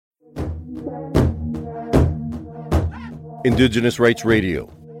Indigenous Rights Radio,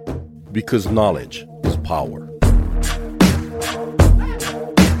 because knowledge is power.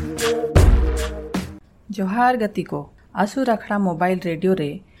 जोहार गति को आसू रखड़ा मोबाइल रेडियो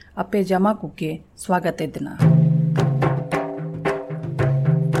रे अपे जमा कुके स्वागत देना।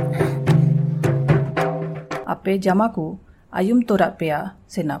 अपे जमा को आयुम तोरा पेया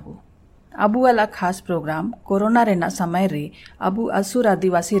सेनाबू अबू वाला खास प्रोग्राम कोरोना रेना समय रे अबू असुर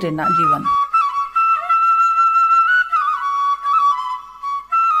आदिवासी रेना जीवन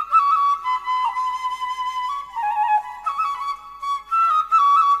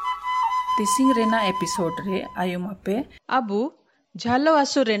तिसिंग रेना एपिसोड रे आयुम अपे अबू झालो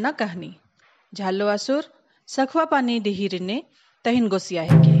असुर रेना कहानी झालो असुर सखवा पानी डिही रेने तहिन गोसिया है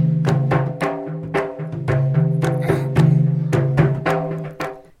के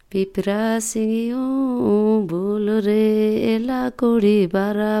पिपरा सिंगियो बोलो रे एला कोड़ी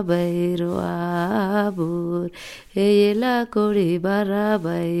बारा बैरो आबुर एला कोड़ी बारा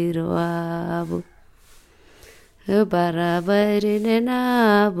बैरो आबुर बारा बैरे नेना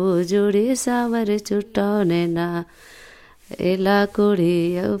बुजुड़ी सावर चुटाओ नेना एला कोड़ी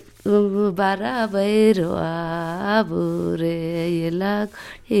बारा बैरो आबुर एला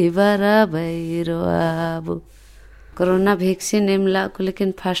कोड़ी बारा बैरो आबुर कोरोना वैक्सीन एमला को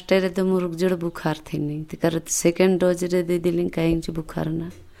लेकिन फर्स्ट रे तो मुरुक जड़ बुखार थी नहीं तो कर सेकंड डोज रे दे दिलिंग कहीं जो बुखार ना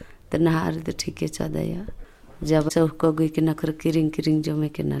तो नहार तो ठीक है चादया जब चौको गई कि नकर किरिंग जो में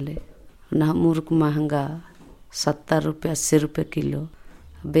के नाले ना मुरुक महंगा 70 रुपये 80 रुपये किलो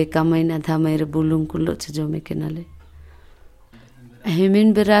बेका महीना था मेरे बुलूं कुलो जो में के नाले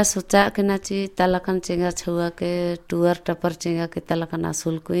हेमिन बेरा सोचा के नाची तलकन चेंगा छुआ के टूअर टपर चेंगा के तलकन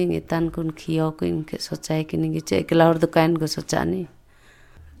आसुल कोइंग तान कुन खियो कोइंग के सोचाए कि नहीं चे एकला और दुकान को सोचा नहीं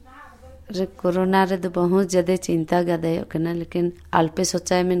रे कोरोना रे तो बहुत ज़्यादा चिंता गदायो के ना लेकिन अल्पे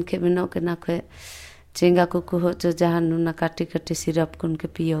सोचाए मन के बिनो के ना खे चेंगा को हो जो जहाँ नुना काटी सिरप कुन के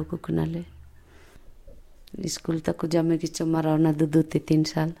पियो को ना ले स्कूल तक को जमे की चमारा ना 2-3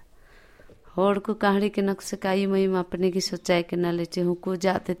 साल होड़ को कहाड़ी के नक्शे काई मई अपने की सोचाए के ना ले हूँ को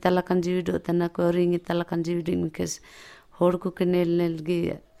जाते तलकन जीव डो तना को रिंग तलकन जीव डिंग के होड़ को के नेल गी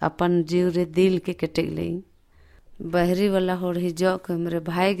अपन जीव रे दिल के कटे ले बहरी वाला होड़ ही जो के मेरे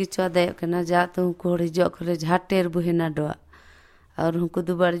भाई की चौदह के ना जाते हूँ को होड़ जो करे झाटेर बुहे ना डोआ और हूँ को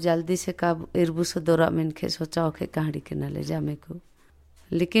दोबारा जल्दी से का इरबू से दौरा में के सोचाओ के कहाड़ी के ना ले जामे को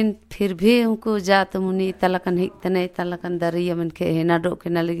लेकिन फिर भी हमको जात मुनी तलकन ही तने तलकन दरिया मन के हेना डो के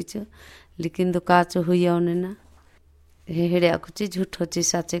ना लगी चो लेकिन दुकाच हुई उन्हें ना हेड़े कुछ झूठ होची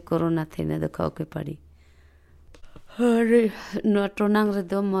साचे कोरोना थे ना दुखाओ के पड़ी अरे नटोनांग रे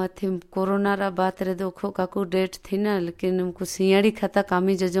दो माथे कोरोना रा बात रे देखो काकू डेट थी ना लेकिन हमको सियाड़ी खाता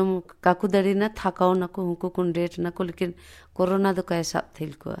कामी जो काकू दड़ी ना थकाओ ना को हमको कौन डेट ना को लेकिन कोरोना तो कैसा थे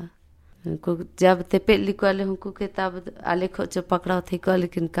को हमको जब ते पेली को आले हमको के तब आले खोच पकड़ाओ थी को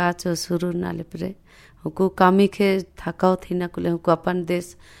लेकिन काचो शुरू ना ले परे हमको कामी के थकाओ थी ना को ले हमको अपन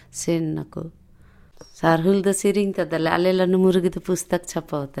देश सेन ना को सारहुल द सिरिंग त दले आले लन मुर्गी तो पुस्तक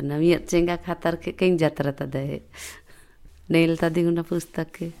छपाओ त ना ये चेंगा खातर के कहीं जात्रा त दे नेल त दिगुना पुस्तक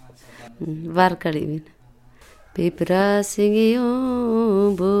के वार कड़ी बिन पिपरा सिंगियो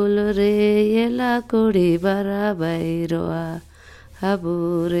बोलो रे एला कोड़ी बारा बैरोआ आबू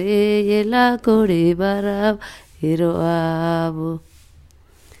रे एला कोड़ी बारा बैरो आबू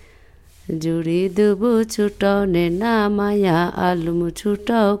जुड़ी दुबू छुटाओ ने ना माया आलू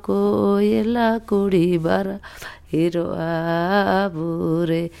छुटाओ को एला कोड़ी बारा बैरो आबू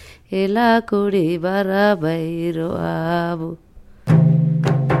रे एला कोड़ी बारा बैरो आबू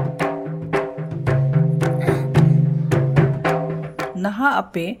नहा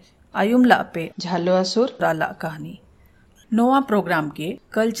अपे आयुमला अपे झालो असुर राला कहानी नोआ प्रोग्राम के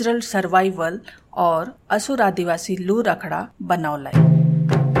कल्चरल सर्वाइवल और असुर आदिवासी लू रखड़ा बनावलाई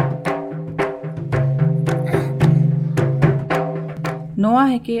नोआ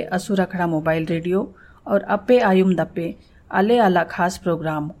है के असुर रखड़ा मोबाइल रेडियो और अपे आयुम दपे अले अला खास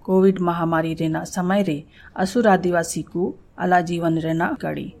प्रोग्राम कोविड महामारी रेना समय रे असुर आदिवासी को अला जीवन रेना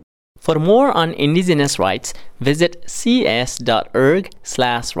कड़ी For more on indigenous rights, visit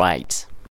cs.org/rights.